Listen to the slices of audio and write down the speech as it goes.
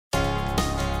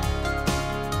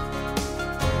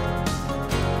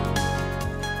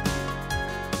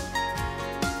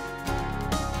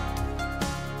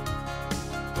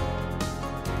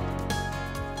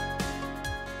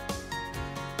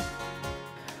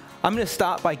I'm going to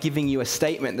start by giving you a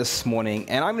statement this morning,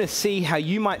 and I'm going to see how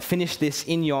you might finish this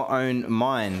in your own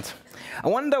mind. I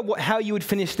wonder how you would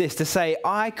finish this to say,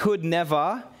 I could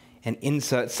never, and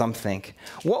insert something.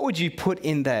 What would you put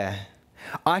in there?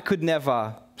 I could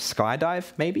never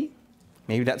skydive, maybe?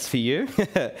 Maybe that's for you.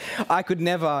 I could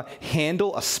never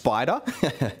handle a spider.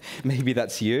 Maybe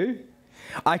that's you.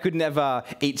 I could never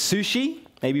eat sushi.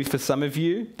 Maybe for some of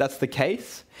you, that's the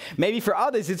case. Maybe for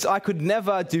others, it's I could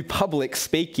never do public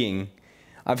speaking.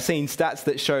 I've seen stats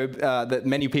that show that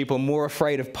many people are more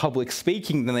afraid of public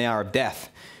speaking than they are of death,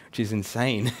 which is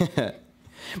insane. But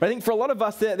I think for a lot of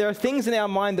us, there are things in our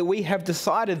mind that we have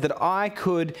decided that I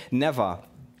could never.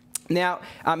 Now,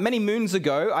 many moons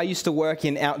ago, I used to work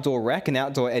in outdoor rec and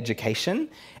outdoor education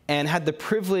and had the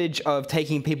privilege of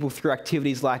taking people through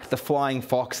activities like the flying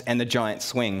fox and the giant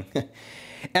swing.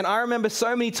 And I remember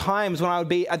so many times when I would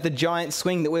be at the giant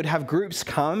swing that we would have groups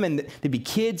come and there'd be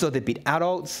kids or there'd be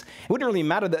adults. It wouldn't really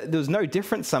matter, there was no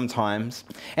difference sometimes.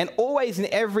 And always in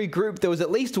every group, there was at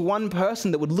least one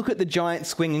person that would look at the giant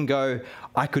swing and go,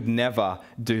 I could never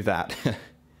do that.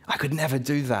 I could never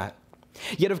do that.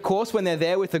 Yet, of course, when they're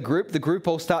there with the group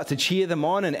all starts to cheer them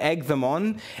on and egg them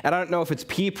on. And I don't know if it's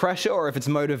peer pressure or if it's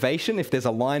motivation, if there's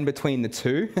a line between the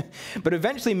two. But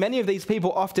eventually, many of these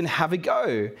people often have a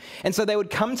go. And so they would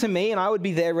come to me and I would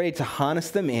be there ready to harness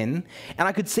them in. And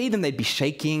I could see them, they'd be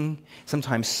shaking,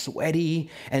 sometimes sweaty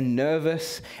and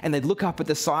nervous. And they'd look up at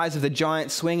the size of the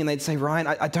giant swing and they'd say, Ryan,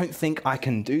 I don't think I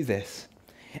can do this.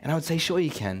 And I would say, sure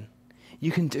you can.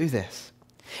 You can do this.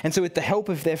 And so with the help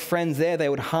of their friends there, they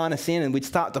would harness in and we'd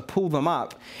start to pull them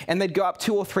up. And they'd go up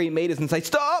 2 or 3 meters and say,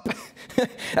 stop!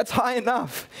 That's high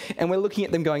enough. And we're looking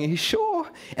at them going, are you sure?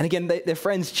 And again, their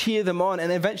friends cheer them on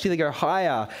and eventually they go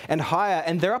higher and higher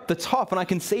and they're up the top and I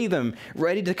can see them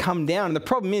ready to come down. And the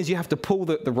problem is you have to pull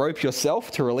the rope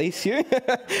yourself to release you.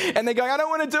 And they're going, I don't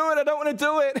want to do it, I don't want to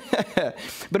do it.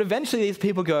 But eventually these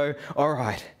people go, all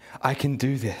right, I can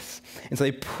do this. And so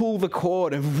they pull the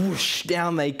cord and whoosh,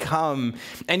 down they come.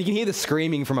 And you can hear the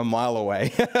screaming from a mile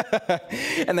away.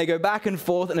 And they go back and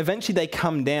forth and eventually they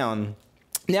come down.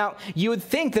 Now, you would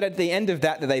think that at the end of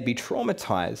that they'd be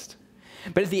traumatized.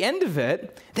 But at the end of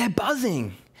it, they're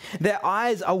buzzing. Their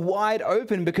eyes are wide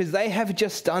open because they have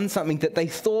just done something that they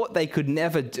thought they could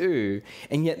never do,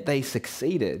 and yet they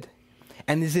succeeded.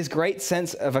 And there's this great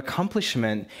sense of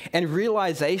accomplishment and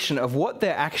realization of what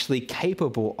they're actually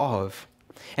capable of.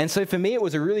 And so for me, it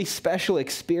was a really special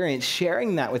experience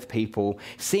sharing that with people,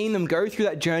 seeing them go through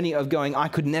that journey of going, I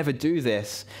could never do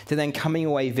this, to then coming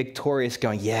away victorious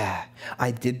going, yeah,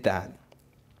 I did that.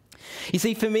 You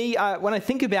see, for me, when I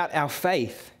think about our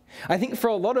faith, I think for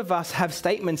a lot of us have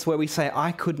statements where we say,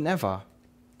 I could never.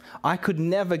 I could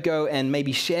never go and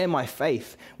maybe share my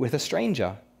faith with a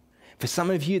stranger. For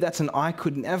some of you, that's an I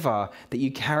could never that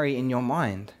you carry in your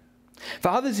mind. For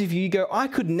others of you, you go, I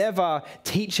could never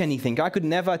teach anything. I could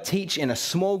never teach in a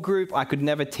small group. I could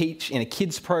never teach in a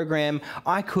kids program.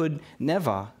 I could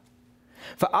never.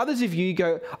 For others of you, you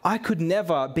go, I could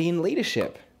never be in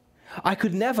leadership. I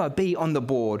could never be on the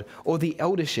board or the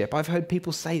eldership. I've heard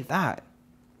people say that.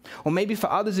 Or maybe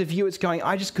for others of you, it's going,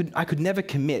 I could never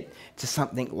commit to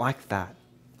something like that.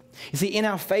 You see, in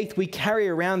our faith, we carry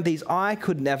around these I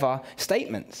could never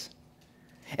statements.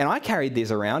 And I carried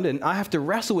these around, and I have to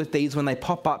wrestle with these when they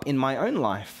pop up in my own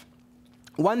life.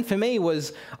 One for me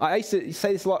was, I used to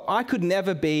say this a lot, I could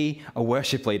never be a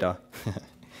worship leader.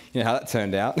 You know how that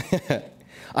turned out.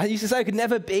 I used to say I could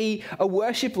never be a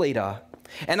worship leader.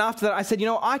 And after that, I said,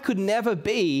 I could never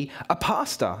be a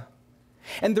pastor.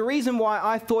 And the reason why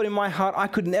I thought in my heart I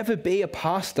could never be a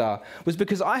pastor was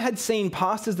because I had seen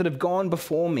pastors that have gone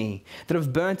before me, that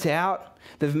have burnt out,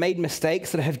 that have made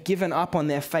mistakes, that have given up on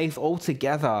their faith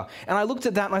altogether. And I looked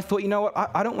at that and I thought, you know what,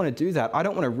 I don't want to do that. I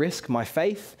don't want to risk my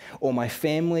faith or my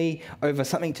family over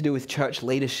something to do with church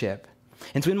leadership.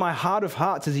 And so in my heart of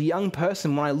hearts, as a young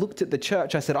person, when I looked at the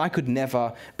church, I said, I could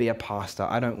never be a pastor.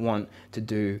 I don't want to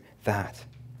do that.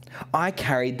 I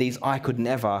carried these I could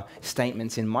never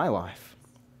statements in my life.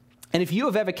 And if you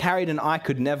have ever carried an I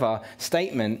could never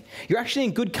statement, you're actually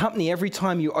in good company every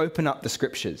time you open up the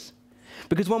scriptures.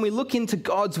 Because when we look into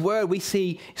God's word, we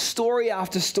see story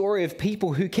after story of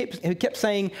people who kept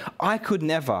saying, I could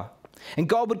never. And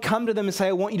God would come to them and say,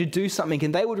 I want you to do something.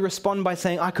 And they would respond by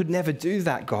saying, I could never do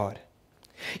that, God.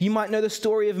 You might know the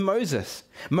story of Moses.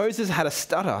 Moses had a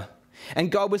stutter.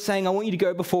 And God was saying, I want you to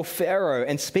go before Pharaoh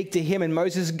and speak to him. And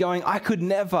Moses is going, I could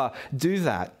never do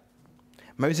that.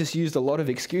 Moses used a lot of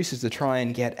excuses to try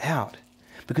and get out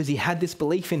because he had this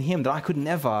belief in him that I could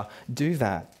never do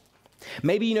that.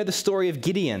 Maybe you know the story of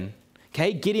Gideon.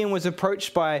 Okay, Gideon was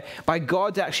approached by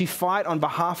God to actually fight on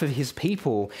behalf of his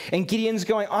people. And Gideon's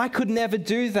going, I could never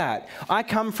do that. I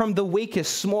come from the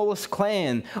weakest, smallest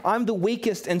clan. I'm the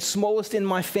weakest and smallest in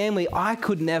my family. I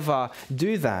could never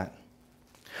do that.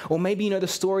 Or maybe you know the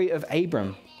story of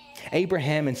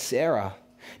Abraham and Sarah.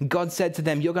 God said to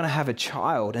them, you're going to have a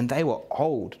child. And they were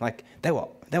old. Like they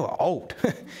were old.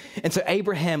 And so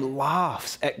Abraham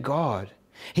laughs at God.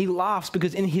 He laughs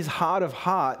because in his heart of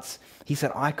hearts, he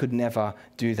said, I could never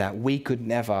do that. We could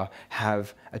never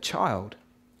have a child.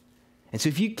 And so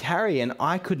if you carry an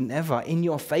I could never in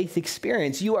your faith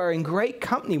experience, you are in great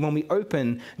company when we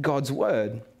open God's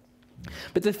word.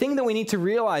 But the thing that we need to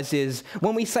realize is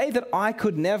when we say that I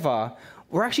could never,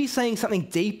 we're actually saying something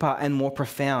deeper and more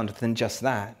profound than just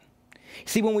that.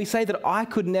 See, when we say that I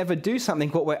could never do something,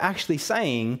 what we're actually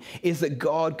saying is that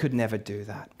God could never do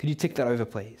that. Could you tick that over,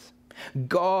 please?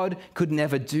 God could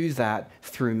never do that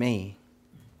through me.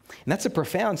 And that's a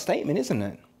profound statement, isn't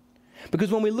it?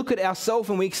 Because when we look at ourselves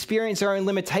and we experience our own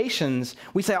limitations,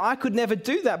 we say, I could never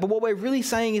do that. But what we're really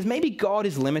saying is maybe God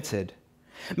is limited.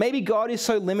 Maybe God is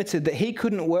so limited that he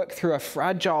couldn't work through a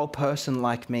fragile person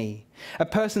like me, a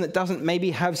person that doesn't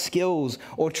maybe have skills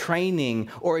or training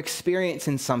or experience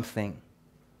in something.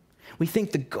 We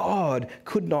think that God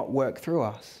could not work through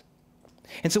us.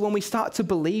 And so when we start to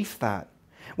believe that,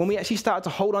 when we actually start to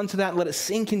hold on to that and let it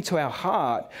sink into our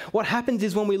heart, what happens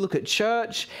is when we look at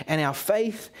church and our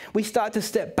faith, we start to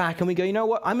step back and we go, you know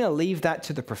what? I'm going to leave that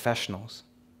to the professionals.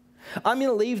 I'm going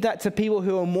to leave that to people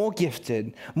who are more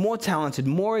gifted, more talented,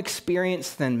 more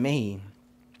experienced than me.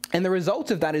 And the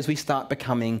result of that is we start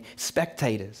becoming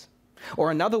spectators.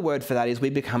 Or another word for that is we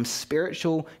become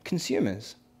spiritual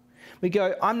consumers. We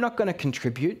go, I'm not going to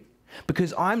contribute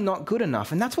because I'm not good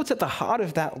enough. And that's what's at the heart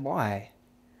of that lie.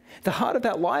 The heart of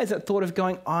that lie is that thought of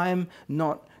going, I'm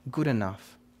not good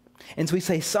enough. And so we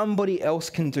say, somebody else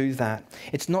can do that.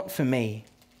 It's not for me.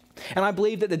 And I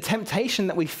believe that the temptation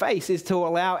that we face is to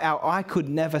allow our I could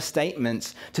never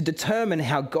statements to determine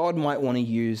how God might want to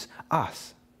use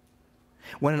us.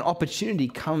 When an opportunity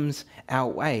comes our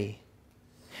way,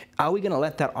 are we going to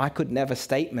let that I could never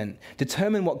statement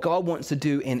determine what God wants to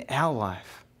do in our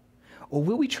life? Or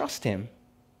will we trust him?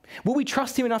 Will we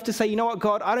trust him enough to say, you know what,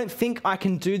 God, I don't think I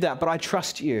can do that, but I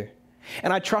trust you.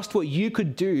 And I trust what you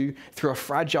could do through a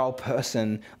fragile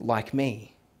person like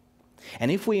me.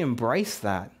 And if we embrace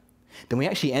that, then we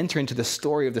actually enter into the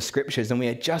story of the scriptures and we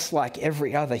are just like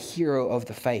every other hero of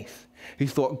the faith who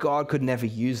thought God could never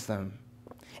use them.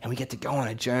 And we get to go on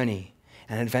a journey,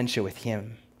 an adventure with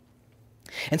him.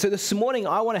 And so this morning,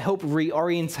 I want to help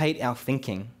reorientate our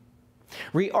thinking.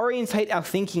 Reorientate our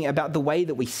thinking about the way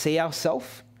that we see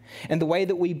ourselves and the way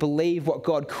that we believe what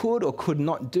God could or could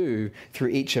not do through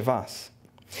each of us.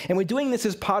 And we're doing this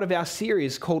as part of our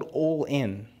series called All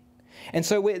In. And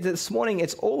so this morning,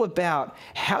 it's all about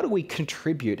how do we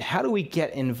contribute? How do we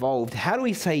get involved? How do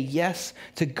we say yes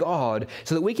to God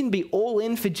so that we can be all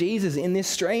in for Jesus in this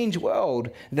strange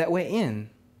world that we're in?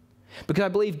 Because I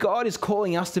believe God is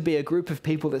calling us to be a group of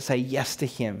people that say yes to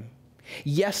him,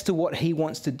 yes to what he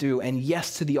wants to do, and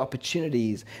yes to the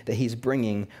opportunities that he's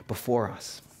bringing before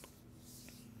us.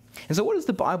 And so what does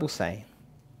the Bible say?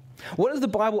 What does the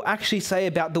Bible actually say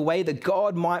about the way that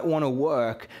God might want to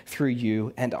work through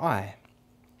you and I?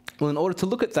 Well, in order to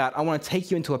look at that, I want to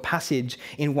take you into a passage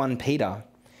in 1 Peter.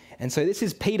 And so this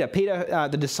is Peter,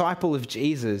 the disciple of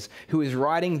Jesus, who is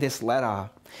writing this letter.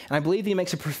 And I believe he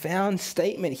makes a profound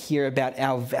statement here about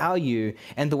our value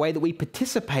and the way that we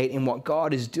participate in what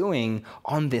God is doing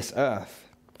on this earth.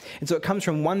 And so it comes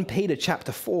from 1 Peter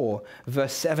chapter 4,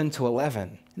 verse 7 to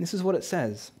 11. And this is what it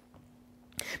says.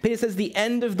 Peter says, the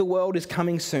end of the world is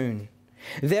coming soon.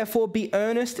 Therefore, be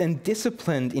earnest and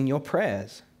disciplined in your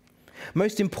prayers.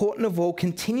 Most important of all,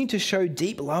 continue to show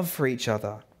deep love for each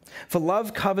other, for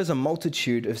love covers a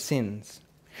multitude of sins.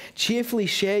 Cheerfully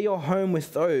share your home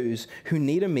with those who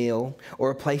need a meal or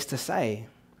a place to stay.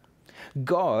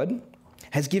 God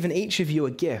has given each of you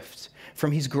a gift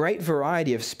from his great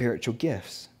variety of spiritual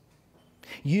gifts.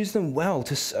 Use them well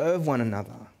to serve one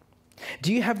another.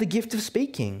 Do you have the gift of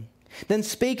speaking? Then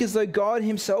speak as though God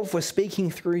himself were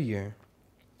speaking through you.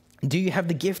 Do you have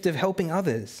the gift of helping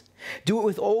others? Do it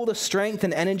with all the strength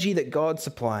and energy that God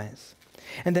supplies.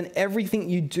 And then everything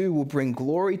you do will bring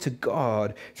glory to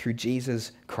God through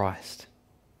Jesus Christ.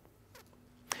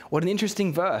 What an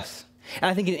interesting verse. And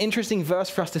I think an interesting verse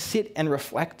for us to sit and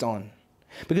reflect on.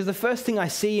 Because the first thing I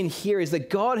see and hear is that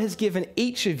God has given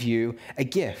each of you a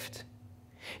gift.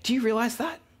 Do you realize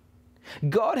that?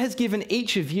 God has given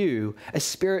each of you a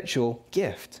spiritual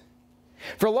gift.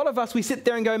 For a lot of us, we sit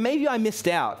there and go, maybe I missed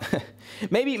out.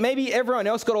 maybe everyone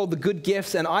else got all the good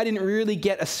gifts and I didn't really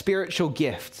get a spiritual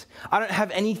gift. I don't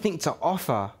have anything to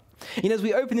offer. As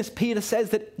we open this, Peter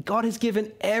says that God has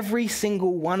given every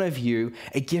single one of you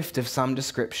a gift of some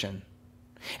description.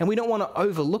 And we don't want to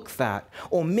overlook that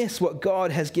or miss what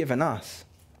God has given us.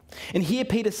 And here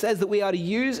Peter says that we are to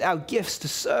use our gifts to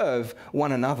serve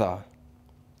one another.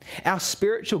 Our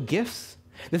spiritual gifts,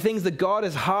 the things that God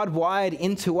has hardwired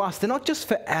into us, they're not just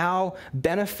for our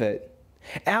benefit.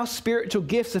 Our spiritual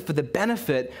gifts are for the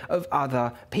benefit of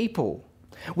other people.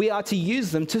 We are to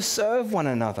use them to serve one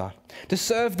another, to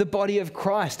serve the body of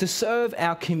Christ, to serve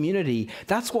our community.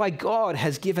 That's why God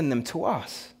has given them to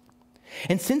us.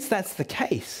 And since that's the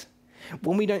case,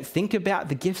 when we don't think about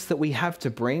the gifts that we have to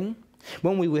bring,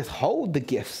 when we withhold the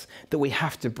gifts that we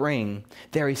have to bring,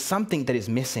 there is something that is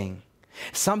missing.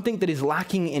 Something that is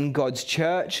lacking in God's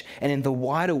church and in the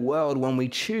wider world when we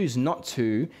choose not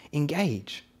to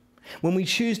engage. When we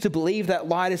choose to believe that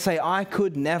lie, to say, I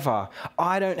could never,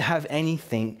 I don't have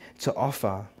anything to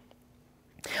offer.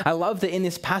 I love that in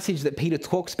this passage that Peter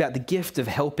talks about the gift of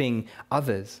helping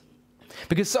others.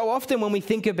 Because so often when we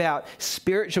think about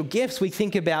spiritual gifts, we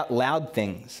think about loud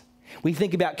things. We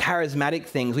think about charismatic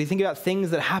things. We think about things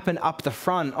that happen up the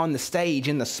front, on the stage,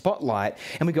 in the spotlight,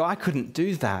 and we go, I couldn't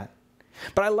do that.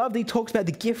 But I love that he talks about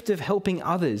the gift of helping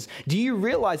others. Do you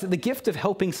realize that the gift of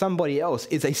helping somebody else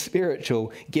is a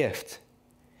spiritual gift?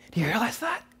 Do you realize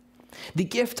that? The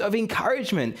gift of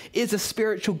encouragement is a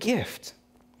spiritual gift.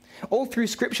 All through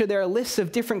Scripture, there are lists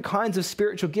of different kinds of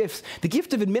spiritual gifts. The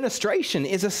gift of administration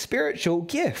is a spiritual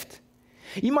gift.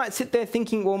 You might sit there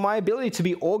thinking, well, my ability to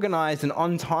be organized and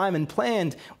on time and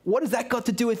planned, what has that got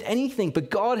to do with anything? But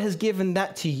God has given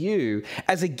that to you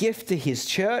as a gift to his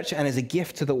church and as a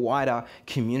gift to the wider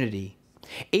community.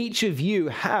 Each of you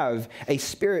have a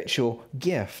spiritual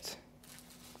gift.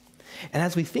 And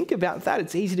as we think about that,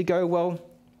 it's easy to go, well,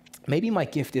 maybe my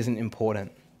gift isn't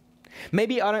important.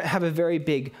 Maybe I don't have a very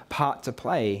big part to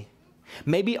play.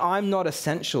 Maybe I'm not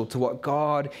essential to what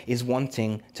God is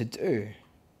wanting to do.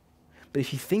 But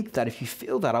if you think that, if you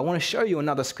feel that, I want to show you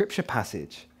another scripture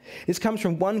passage. This comes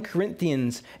from 1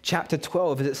 Corinthians chapter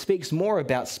 12 as it speaks more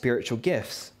about spiritual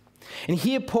gifts. And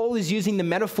here Paul is using the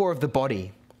metaphor of the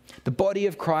body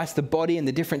of Christ, the body and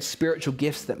the different spiritual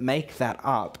gifts that make that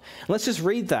up. Let's just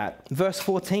read that. Verse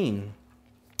 14.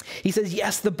 He says,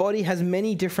 yes, the body has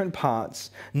many different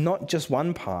parts, not just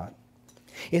one part.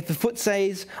 If the foot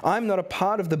says, I'm not a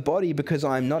part of the body because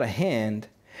I'm not a hand,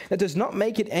 that does not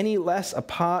make it any less a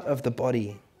part of the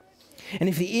body. And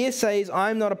if the ear says,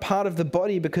 I'm not a part of the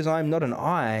body because I'm not an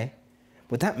eye,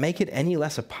 would that make it any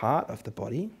less a part of the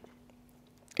body?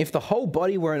 If the whole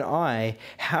body were an eye,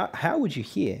 how would you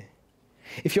hear?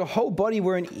 If your whole body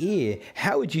were an ear,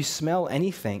 how would you smell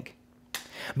anything?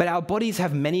 But our bodies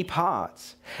have many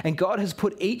parts, and God has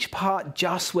put each part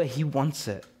just where he wants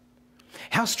it.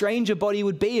 How strange a body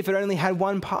would be if it only had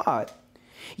one part.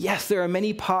 Yes, there are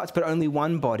many parts, but only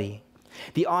one body.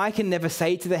 The eye can never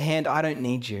say to the hand, I don't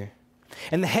need you.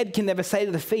 And the head can never say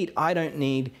to the feet, I don't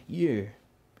need you.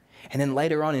 And then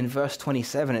later on in verse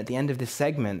 27, at the end of this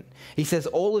segment, he says,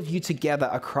 all of you together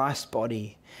are Christ's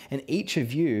body, and each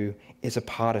of you is a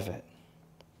part of it.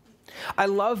 I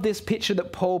love this picture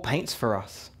that Paul paints for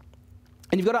us.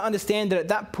 And you've got to understand that at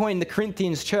that point in the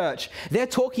Corinthians church, they're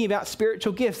talking about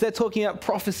spiritual gifts. They're talking about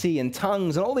prophecy and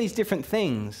tongues and all these different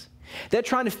things. They're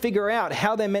trying to figure out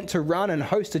how they're meant to run and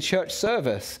host a church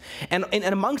service. And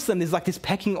amongst them, there's like this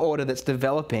pecking order that's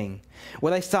developing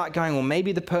where they start going, well,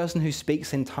 maybe the person who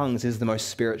speaks in tongues is the most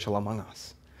spiritual among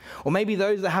us. Or maybe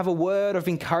those that have a word of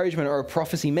encouragement or a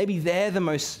prophecy, maybe they're the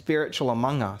most spiritual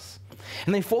among us.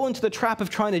 And they fall into the trap of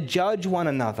trying to judge one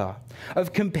another,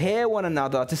 of compare one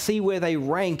another to see where they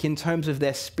rank in terms of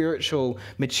their spiritual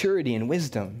maturity and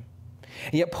wisdom.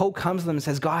 And yet Paul comes to them and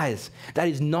says, guys, that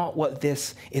is not what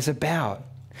this is about.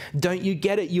 Don't you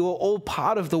get it? You are all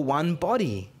part of the one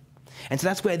body. And so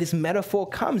that's where this metaphor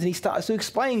comes. And he starts to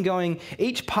explain, going,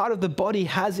 each part of the body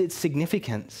has its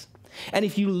significance. And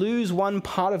if you lose one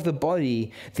part of the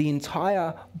body, the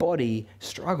entire body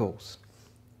struggles.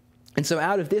 And so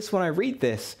out of this, when I read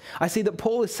this, I see that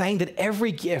Paul is saying that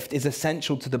every gift is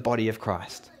essential to the body of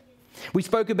Christ. We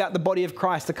spoke about the body of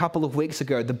Christ a couple of weeks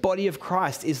ago. The body of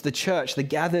Christ is the church, the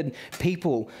gathered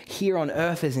people here on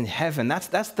earth as in heaven.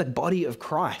 That's the body of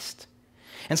Christ.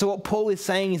 And so what Paul is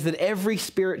saying is that every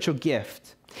spiritual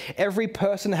gift, every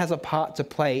person has a part to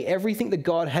play. Everything that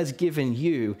God has given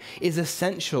you is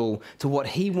essential to what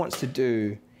he wants to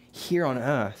do here on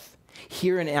earth,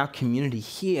 here in our community,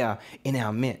 here in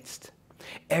our midst.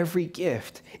 Every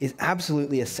gift is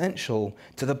absolutely essential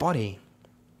to the body.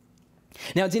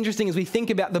 Now, it's interesting as we think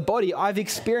about the body, I've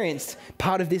experienced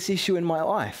part of this issue in my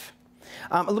life.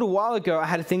 A little while ago, I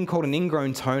had a thing called an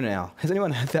ingrown toenail. Has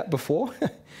anyone had that before?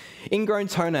 Ingrown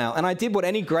toenail. And I did what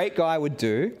any great guy would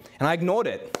do, and I ignored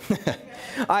it.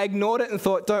 I ignored it and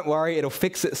thought, don't worry, it'll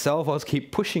fix itself. I'll just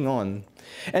keep pushing on.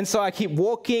 And so I keep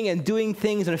walking and doing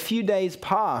things, and a few days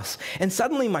pass, and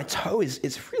suddenly my toe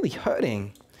is really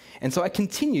hurting. And so I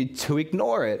continued to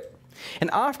ignore it. And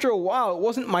after a while, it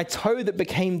wasn't my toe that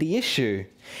became the issue.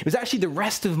 It was actually the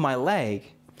rest of my leg.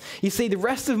 You see, the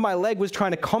rest of my leg was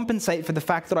trying to compensate for the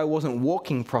fact that I wasn't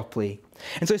walking properly.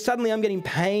 And so suddenly I'm getting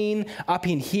pain up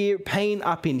in here, pain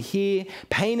up in here,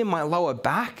 pain in my lower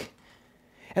back.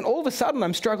 And all of a sudden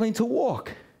I'm struggling to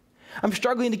walk. I'm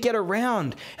struggling to get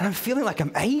around, and I'm feeling like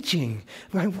I'm aging.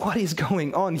 I'm going, what is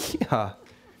going on here?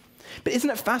 But isn't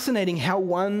it fascinating how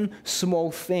one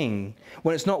small thing,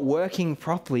 when it's not working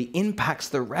properly, impacts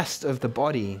the rest of the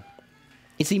body?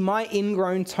 You see, my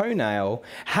ingrown toenail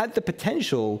had the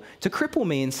potential to cripple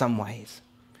me in some ways.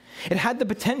 It had the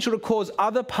potential to cause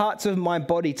other parts of my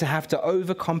body to have to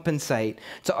overcompensate,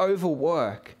 to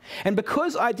overwork. And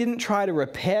because I didn't try to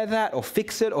repair that or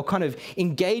fix it or kind of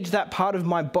engage that part of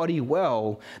my body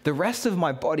well, the rest of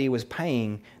my body was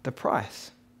paying the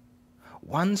price.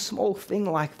 One small thing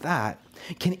like that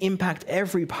can impact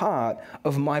every part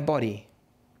of my body.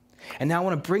 And now I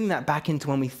want to bring that back into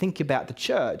when we think about the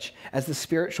church as the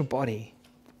spiritual body.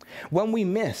 When we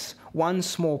miss one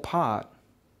small part,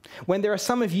 when there are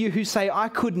some of you who say, I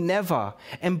could never,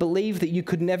 and believe that you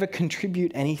could never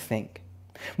contribute anything,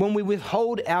 when we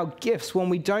withhold our gifts, when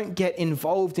we don't get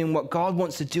involved in what God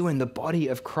wants to do in the body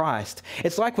of Christ,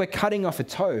 it's like we're cutting off a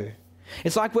toe.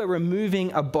 It's like we're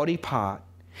removing a body part.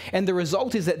 And the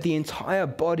result is that the entire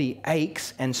body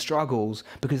aches and struggles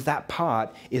because that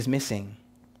part is missing.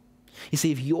 You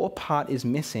see, if your part is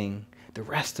missing, the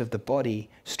rest of the body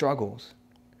struggles.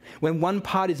 When one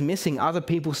part is missing, other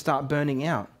people start burning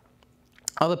out.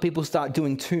 Other people start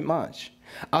doing too much.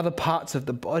 Other parts of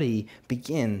the body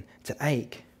begin to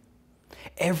ache.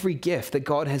 Every gift that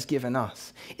God has given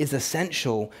us is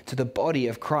essential to the body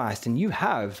of Christ, and you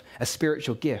have a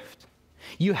spiritual gift.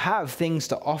 You have things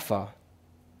to offer.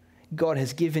 God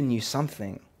has given you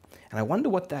something, and I wonder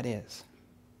what that is.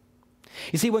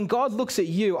 You see, when God looks at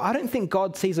you, I don't think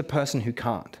God sees a person who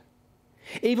can't.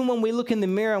 Even when we look in the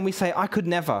mirror and we say, I could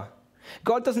never,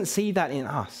 God doesn't see that in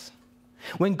us.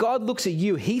 When God looks at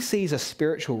you, he sees a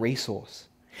spiritual resource,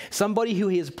 somebody who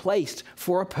he has placed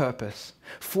for a purpose,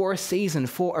 for a season,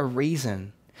 for a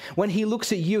reason. When he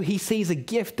looks at you, he sees a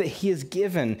gift that he has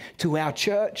given to our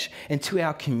church and to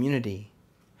our community.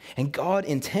 And God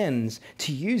intends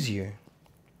to use you.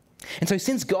 And so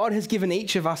since God has given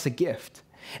each of us a gift,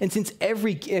 and since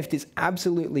every gift is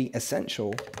absolutely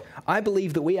essential, I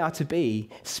believe that we are to be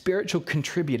spiritual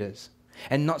contributors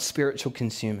and not spiritual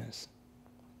consumers.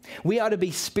 We are to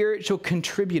be spiritual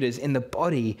contributors in the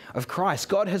body of Christ.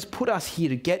 God has put us here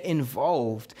to get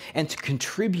involved and to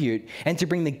contribute and to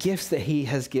bring the gifts that he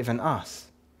has given us.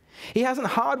 He hasn't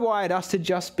hardwired us to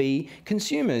just be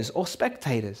consumers or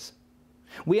spectators.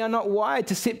 We are not wired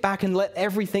to sit back and let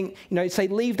everything, say,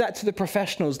 leave that to the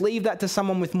professionals, leave that to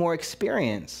someone with more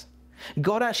experience.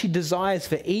 God actually desires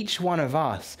for each one of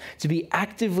us to be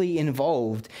actively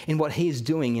involved in what he is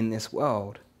doing in this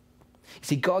world. You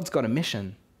see, God's got a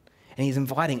mission, and he's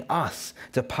inviting us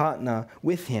to partner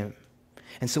with him.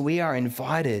 And so we are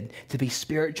invited to be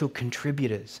spiritual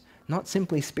contributors, not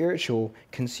simply spiritual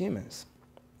consumers.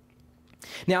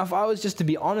 Now, if I was just to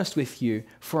be honest with you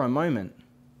for a moment,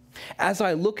 as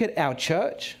I look at our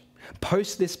church,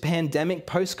 post this pandemic,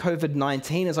 post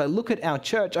COVID-19, as I look at our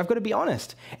church, I've got to be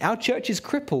honest, our church is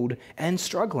crippled and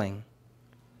struggling.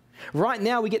 Right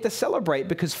now, we get to celebrate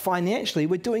because financially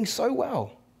we're doing so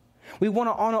well. We want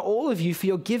to honor all of you for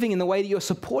your giving in the way that you're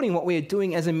supporting what we are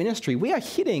doing as a ministry. We are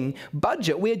hitting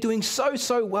budget. We are doing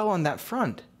so well on that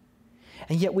front.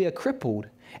 And yet we are crippled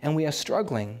and we are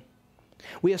struggling.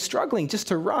 We are struggling just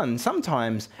to run,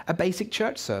 sometimes, a basic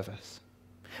church service.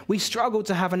 We struggle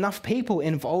to have enough people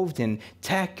involved in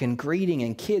tech and greeting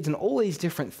and kids and all these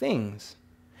different things.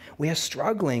 We are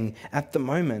struggling at the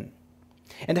moment.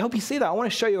 And to help you see that, I want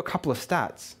to show you a couple of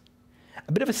stats.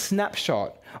 A bit of a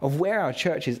snapshot of where our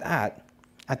church is at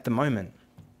the moment.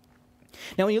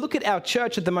 Now, when you look at our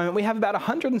church at the moment, we have about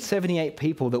 178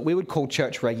 people that we would call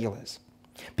church regulars.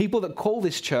 People that call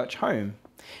this church home.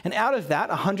 And out of that,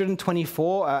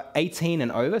 124 are 18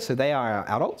 and over, so they are our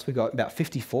adults. We've got about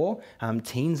 54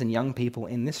 teens and young people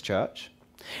in this church.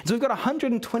 And so we've got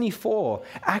 124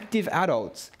 active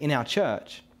adults in our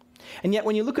church. And yet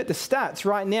when you look at the stats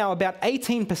right now, about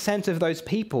 18% of those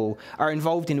people are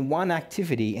involved in one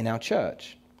activity in our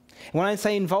church. And when I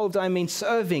say involved, I mean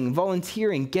serving,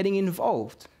 volunteering, getting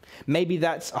involved. Maybe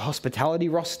that's a hospitality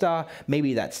roster,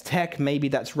 maybe that's tech, maybe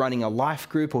that's running a life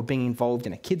group or being involved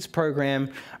in a kids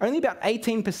program. Only about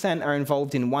 18% are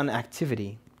involved in one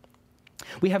activity.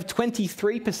 We have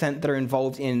 23% that are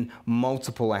involved in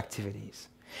multiple activities.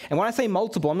 And when I say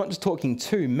multiple, I'm not just talking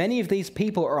two. Many of these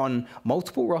people are on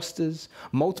multiple rosters,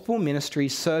 multiple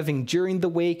ministries, serving during the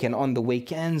week and on the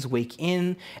weekends, week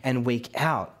in and week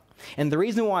out. And the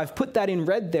reason why I've put that in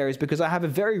red there is because I have a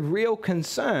very real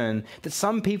concern that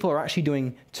some people are actually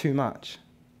doing too much.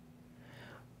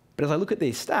 But as I look at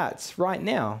these stats right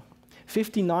now,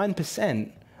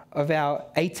 59% of our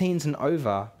 18s and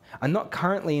over are not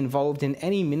currently involved in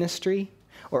any ministry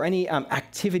or any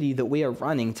activity that we are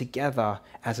running together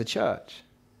as a church.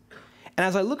 And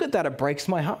as I look at that, it breaks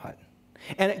my heart.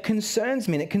 And it concerns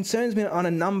me, and it concerns me on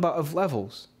a number of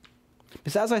levels.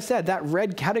 Because as I said, that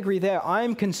red category there, I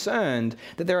am concerned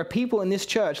that there are people in this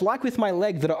church, like with my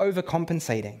leg, that are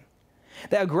overcompensating.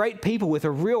 They are great people with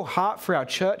a real heart for our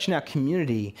church and our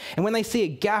community. And when they see a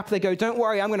gap, they go, don't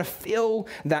worry, I'm going to fill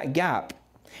that gap.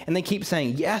 And they keep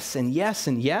saying yes and yes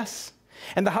and yes.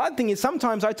 And the hard thing is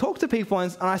sometimes I talk to people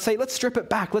and I say, let's strip it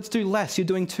back. Let's do less. You're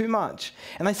doing too much.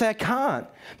 And they say, I can't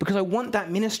because I want that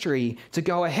ministry to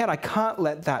go ahead. I can't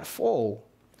let that fall.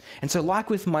 And so like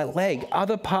with my leg,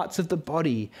 other parts of the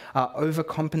body are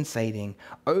overcompensating,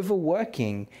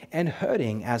 overworking, and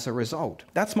hurting as a result.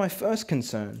 That's my first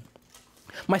concern.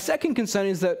 My second concern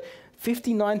is that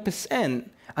 59%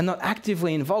 are not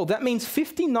actively involved. That means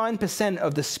 59%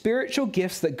 of the spiritual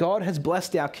gifts that God has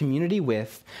blessed our community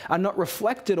with are not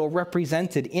reflected or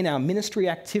represented in our ministry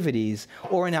activities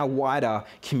or in our wider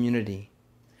community.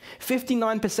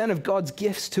 59% of God's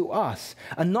gifts to us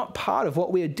are not part of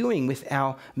what we are doing with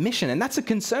our mission. And that's a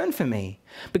concern for me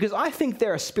because I think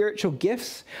there are spiritual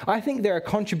gifts. I think there are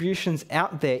contributions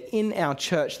out there in our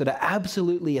church that are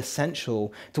absolutely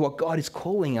essential to what God is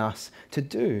calling us to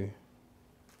do.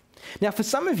 Now, for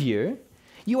some of you,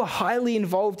 you are highly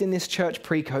involved in this church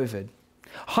pre-COVID.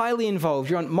 Highly involved.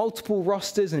 You're on multiple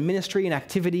rosters and ministry and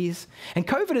activities. And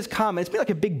COVID has come and it's been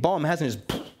like a big bomb, hasn't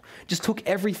it? Just took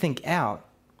everything out.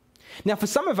 Now, for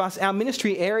some of us, our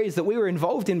ministry areas that we were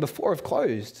involved in before have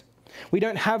closed. We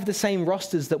don't have the same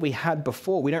rosters that we had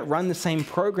before. We don't run the same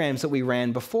programs that we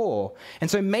ran before. And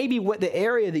so maybe the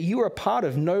area that you are a part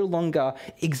of no longer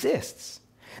exists.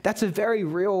 That's a very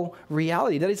real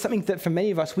reality. That is something that for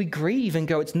many of us, we grieve and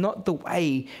go, it's not the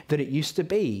way that it used to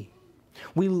be.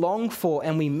 We long for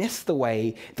and we miss the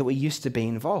way that we used to be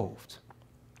involved.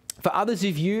 For others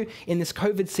of you in this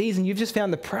COVID season, you've just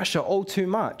found the pressure all too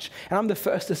much. And I'm the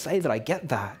first to say that I get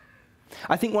that.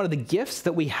 I think one of the gifts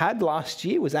that we had last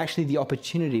year was actually the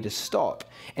opportunity to stop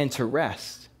and to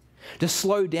rest, to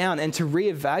slow down and to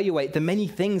reevaluate the many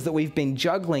things that we've been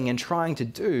juggling and trying to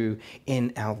do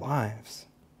in our lives.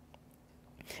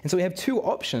 And so we have two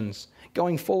options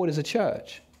going forward as a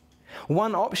church.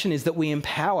 One option is that we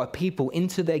empower people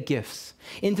into their gifts,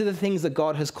 into the things that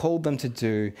God has called them to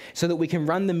do, so that we can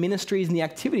run the ministries and the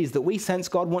activities that we sense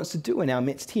God wants to do in our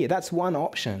midst here. That's one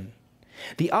option.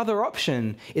 The other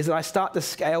option is that I start to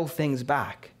scale things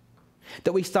back,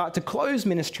 that we start to close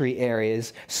ministry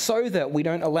areas so that we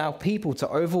don't allow people to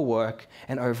overwork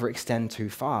and overextend too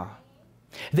far.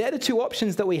 They're the two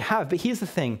options that we have, but here's the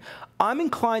thing. I'm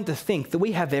inclined to think that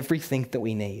we have everything that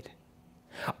we need.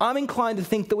 I'm inclined to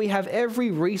think that we have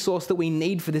every resource that we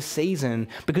need for this season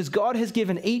because God has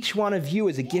given each one of you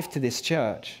as a gift to this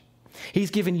church.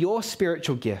 He's given your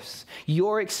spiritual gifts,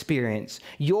 your experience,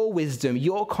 your wisdom,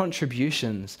 your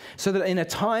contributions, so that in a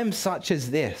time such as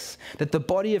this, that the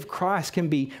body of Christ can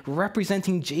be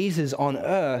representing Jesus on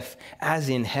earth as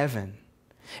in heaven.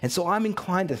 And so I'm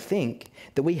inclined to think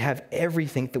that we have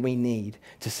everything that we need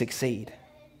to succeed.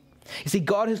 You see,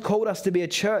 God has called us to be a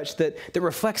church that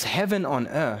reflects heaven on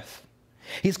earth.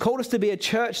 He's called us to be a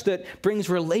church that brings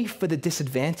relief for the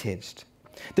disadvantaged,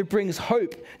 that brings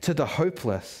hope to the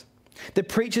hopeless, that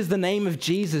preaches the name of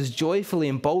Jesus joyfully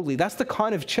and boldly. That's the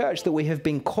kind of church that we have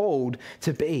been called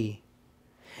to be.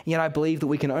 And yet I believe that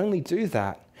we can only do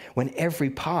that when every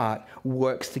part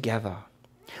works together,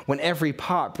 when every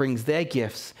part brings their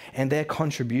gifts and their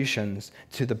contributions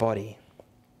to the body.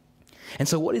 And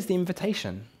so what is the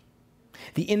invitation?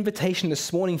 The invitation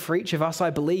this morning for each of us, I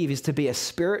believe, is to be a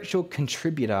spiritual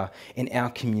contributor in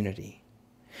our community,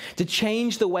 to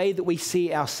change the way that we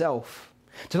see ourselves,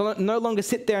 to no longer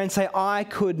sit there and say, I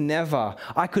could never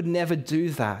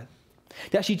do that.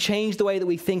 To actually change the way that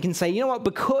we think and say, you know what,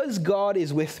 because God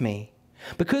is with me,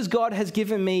 because God has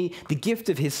given me the gift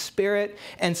of his Spirit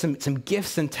and some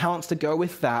gifts and talents to go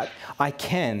with that, I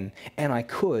can and I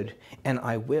could and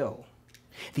I will.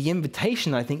 The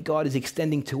invitation I think God is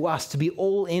extending to us to be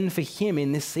all in for him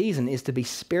in this season is to be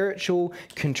spiritual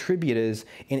contributors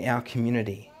in our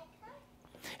community.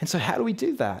 And so how do we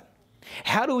do that?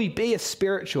 How do we be a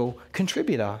spiritual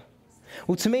contributor?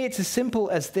 Well, to me, it's as simple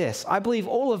as this. I believe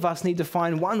all of us need to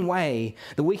find one way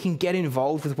that we can get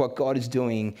involved with what God is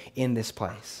doing in this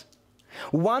place.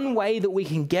 One way that we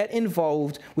can get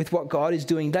involved with what God is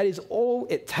doing, that is all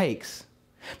it takes.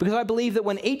 Because I believe that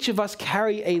when each of us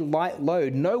carry a light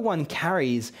load, no one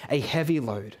carries a heavy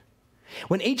load.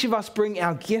 When each of us bring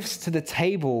our gifts to the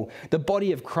table, the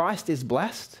body of Christ is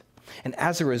blessed, and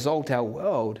as a result, our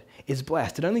world is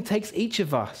blessed. It only takes each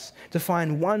of us to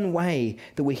find one way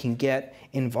that we can get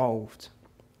involved.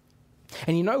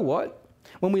 And you know what?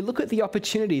 When we look at the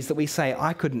opportunities that we say,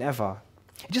 I could never,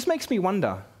 it just makes me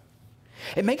wonder.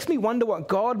 It makes me wonder what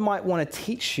God might want to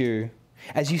teach you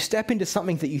as you step into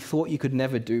something that you thought you could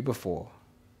never do before.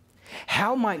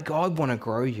 How might God want to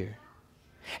grow you?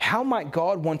 How might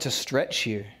God want to stretch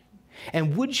you?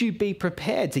 And would you be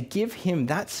prepared to give him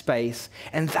that space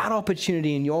and that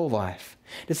opportunity in your life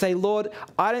to say, Lord,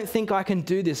 I don't think I can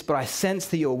do this, but I sense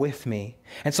that you're with me.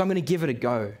 And so I'm going to give it a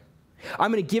go.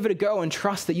 I'm going to give it a go and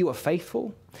trust that you are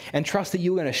faithful and trust that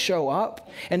you're going to show up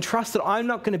and trust that I'm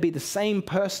not going to be the same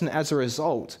person as a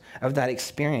result of that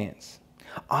experience.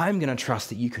 I'm going to trust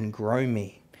that you can grow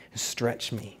me and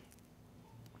stretch me.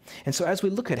 And so as we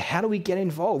look at how do we get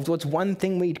involved, what's one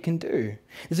thing we can do?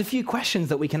 There's a few questions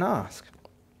that we can ask.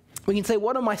 We can say,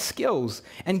 what are my skills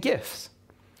and gifts?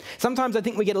 Sometimes I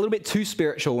think we get a little bit too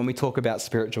spiritual when we talk about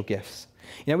spiritual gifts.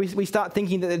 You know, we start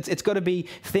thinking that it's got to be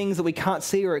things that we can't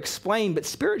see or explain, but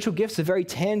spiritual gifts are very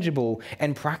tangible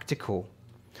and practical.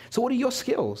 So what are your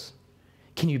skills?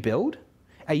 Can you build?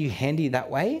 Are you handy that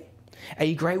way? Are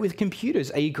you great with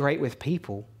computers? Are you great with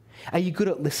people? Are you good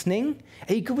at listening?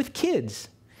 Are you good with kids?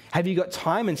 Have you got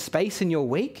time and space in your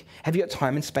week? Have you got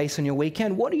time and space on your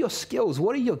weekend? What are your skills?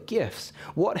 What are your gifts?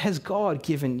 What has God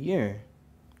given you?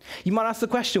 You might ask the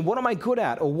question, what am I good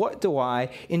at? Or what do I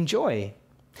enjoy?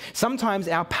 Sometimes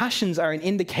our passions are an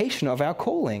indication of our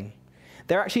calling.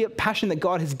 They're actually a passion that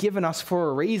God has given us for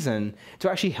a reason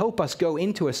to actually help us go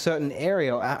into a certain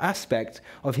area or aspect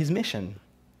of his mission.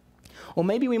 Or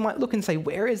maybe we might look and say,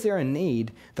 where is there a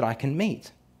need that I can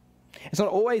meet? It's not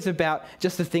always about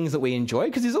just the things that we enjoy,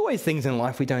 because there's always things in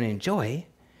life we don't enjoy.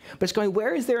 But it's going,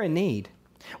 where is there a need?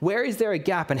 Where is there a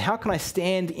gap? And how can I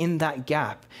stand in that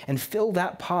gap and fill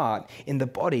that part in the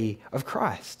body of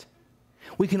Christ?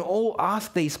 We can all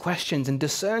ask these questions and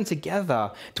discern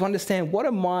together to understand, what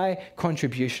are my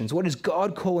contributions? What is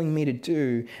God calling me to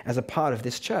do as a part of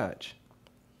this church?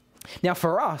 Now,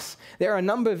 for us, there are a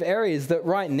number of areas that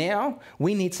right now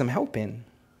we need some help in.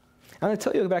 I'm going to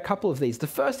tell you about a couple of these. The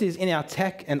first is in our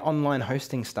tech and online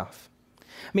hosting stuff.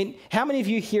 I mean, how many of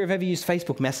you here have ever used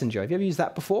Facebook Messenger? Have you ever used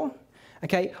that before?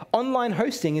 Okay, online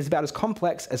hosting is about as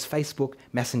complex as Facebook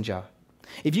Messenger.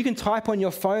 If you can type on your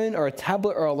phone or a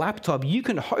tablet or a laptop, you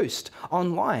can host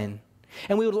online.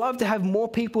 And we would love to have more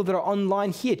people that are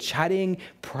online here, chatting,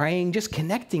 praying, just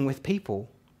connecting with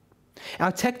people.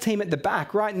 Our tech team at the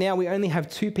back, right now we only have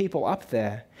 2 people up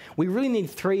there. We really need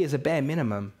 3 as a bare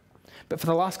minimum. But for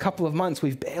the last couple of months,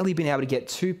 we've barely been able to get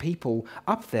 2 people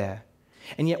up there.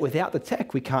 And yet without the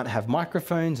tech, we can't have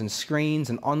microphones and screens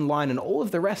and online and all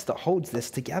of the rest that holds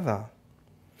this together.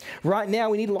 Right now,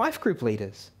 we need life group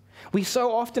leaders. We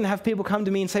so often have people come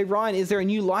to me and say, Ryan, is there a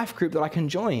new life group that I can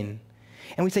join?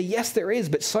 And we say, yes, there is,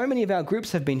 but so many of our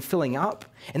groups have been filling up,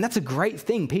 and that's a great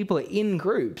thing. People are in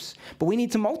groups, but we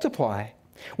need to multiply.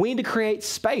 We need to create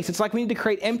space. It's like we need to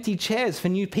create empty chairs for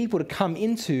new people to come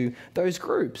into those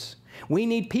groups. We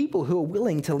need people who are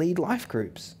willing to lead life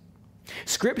groups.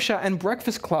 Scripture and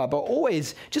Breakfast Club are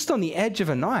always just on the edge of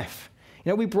a knife.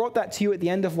 You know, we brought that to you at the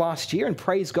end of last year, and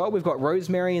praise God, we've got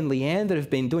Rosemary and Leanne that have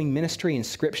been doing ministry in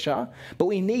Scripture, but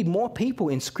we need more people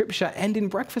in Scripture and in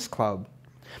Breakfast Club.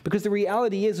 Because the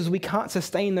reality is we can't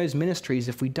sustain those ministries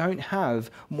if we don't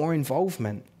have more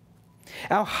involvement.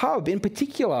 Our hub in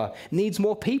particular needs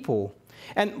more people.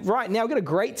 And right now, we've got a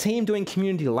great team doing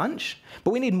community lunch,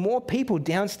 but we need more people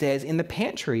downstairs in the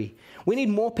pantry. We need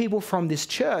more people from this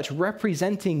church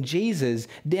representing Jesus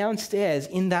downstairs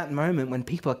in that moment when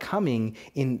people are coming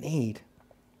in need.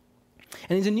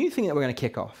 And there's a new thing that we're going to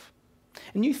kick off.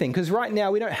 A new thing, because right now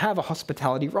we don't have a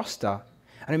hospitality roster.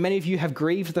 I know many of you have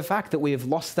grieved the fact that we have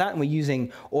lost that and we're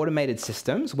using automated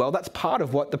systems. Well, that's part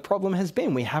of what the problem has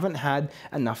been. We haven't had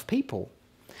enough people.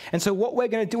 And so what we're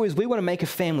going to do is we want to make a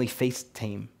family feast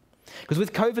team. Because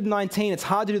with COVID-19, it's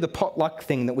hard to do the potluck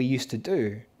thing that we used to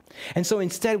do. And so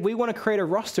instead, we want to create a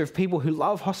roster of people who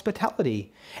love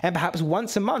hospitality and perhaps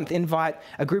once a month invite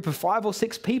a group of 5 or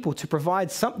 6 people to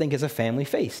provide something as a family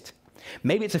feast.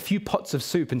 Maybe it's a few pots of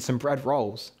soup and some bread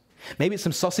rolls. Maybe it's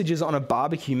some sausages on a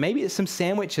barbecue. Maybe it's some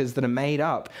sandwiches that are made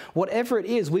up. Whatever it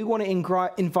is, we want to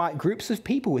invite groups of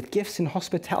people with gifts in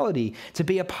hospitality to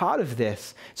be a part of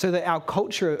this so that our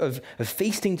culture of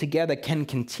feasting together can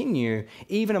continue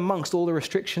even amongst all the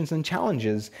restrictions and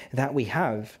challenges that we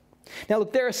have. Now,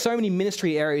 look, there are so many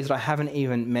ministry areas that I haven't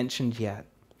even mentioned yet.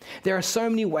 There are so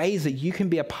many ways that you can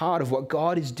be a part of what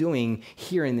God is doing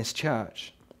here in this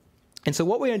church. And so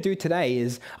what we're going to do today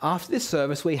is, after this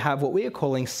service, we have what we are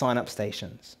calling sign-up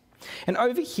stations. And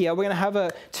over here, we're going to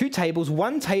have 2 tables.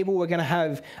 One table, we're going to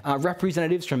have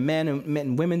representatives from men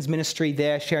and women's ministry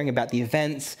there sharing about the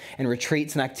events and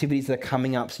retreats and activities that are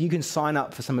coming up. So you can sign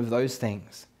up for some of those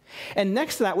things. And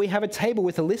next to that, we have a table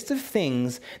with a list of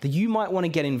things that you might want to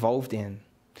get involved in.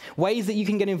 Ways that you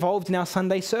can get involved in our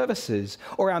Sunday services,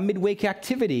 or our midweek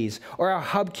activities, or our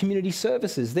hub community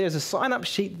services. There's a sign-up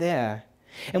sheet there.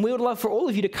 And we would love for all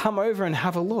of you to come over and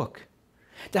have a look.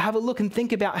 To have a look and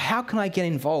think about, how can I get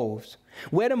involved?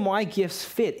 Where do my gifts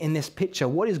fit in this picture?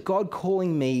 What is God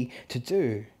calling me to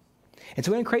do? And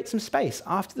so we're going to create some space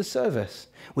after the service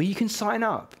where you can sign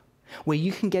up, where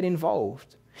you can get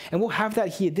involved. And we'll have that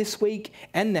here this week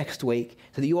and next week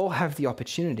so that you all have the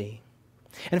opportunity.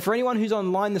 And for anyone who's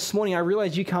online this morning, I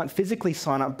realize you can't physically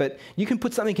sign up, but you can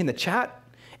put something in the chat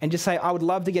and just say, I would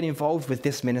love to get involved with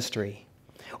this ministry.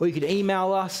 Or you could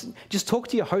email us, just talk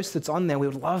to your host that's on there. We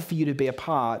would love for you to be a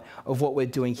part of what we're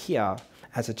doing here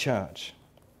as a church.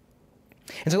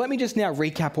 And so let me just now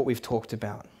recap what we've talked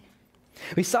about.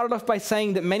 We started off by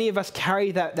saying that many of us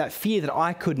carry that fear that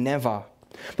I could never.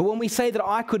 But when we say that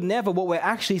I could never, what we're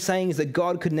actually saying is that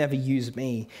God could never use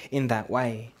me in that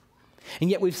way. And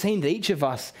yet we've seen that each of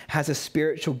us has a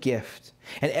spiritual gift,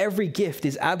 and every gift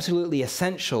is absolutely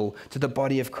essential to the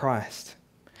body of Christ.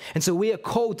 And so we are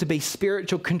called to be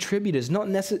spiritual contributors, not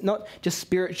just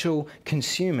spiritual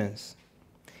consumers.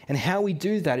 And how we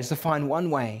do that is to find one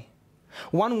way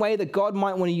that God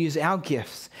might want to use our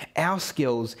gifts, our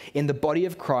skills in the body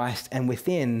of Christ and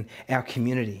within our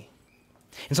community.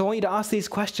 And so I want you to ask these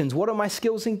questions. What are my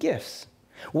skills and gifts?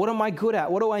 What am I good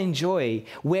at? What do I enjoy?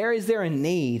 Where is there a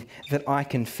need that I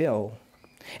can fill?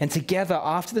 And together,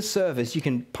 after the service, you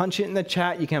can punch it in the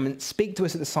chat. You can come and speak to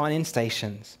us at the sign-in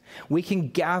stations. We can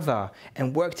gather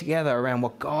and work together around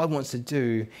what God wants to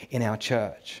do in our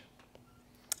church.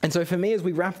 And so for me, as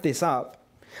we wrap this up,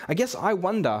 I guess I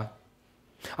wonder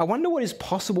what is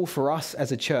possible for us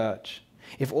as a church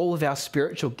if all of our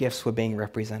spiritual gifts were being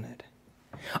represented.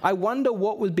 I wonder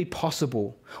what would be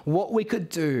possible, what we could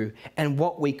do, and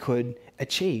what we could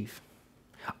achieve.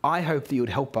 I hope that you would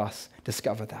help us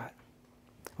discover that.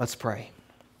 Let's pray.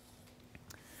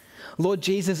 Lord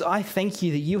Jesus, I thank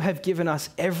you that you have given us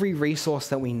every resource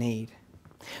that we need,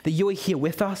 that you are here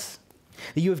with us,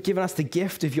 that you have given us the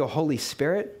gift of your Holy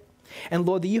Spirit, and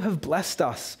Lord, that you have blessed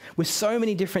us with so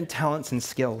many different talents and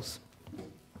skills.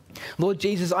 Lord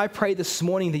Jesus, I pray this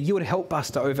morning that you would help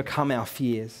us to overcome our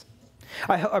fears.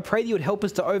 I pray that you would help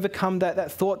us to overcome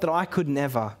that thought that I could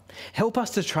never. Help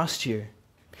us to trust you.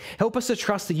 Help us to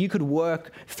trust that you could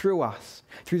work through us,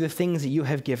 through the things that you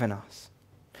have given us.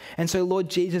 And so, Lord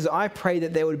Jesus, I pray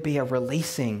that there would be a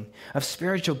releasing of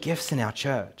spiritual gifts in our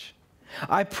church.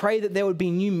 I pray that there would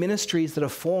be new ministries that are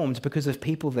formed because of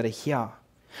people that are here.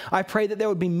 I pray that there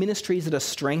would be ministries that are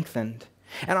strengthened.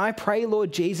 And I pray,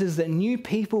 Lord Jesus, that new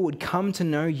people would come to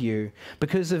know you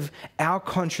because of our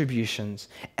contributions,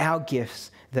 our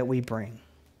gifts that we bring.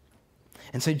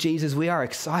 And so, Jesus, we are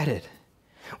excited.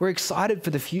 We're excited for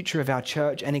the future of our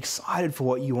church and excited for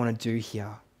what you want to do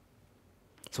here.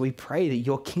 So we pray that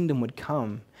your kingdom would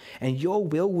come and your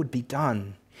will would be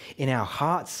done in our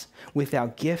hearts, with our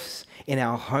gifts, in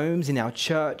our homes, in our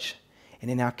church, and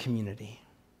in our community.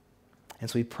 And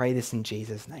so we pray this in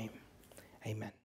Jesus' name. Amen.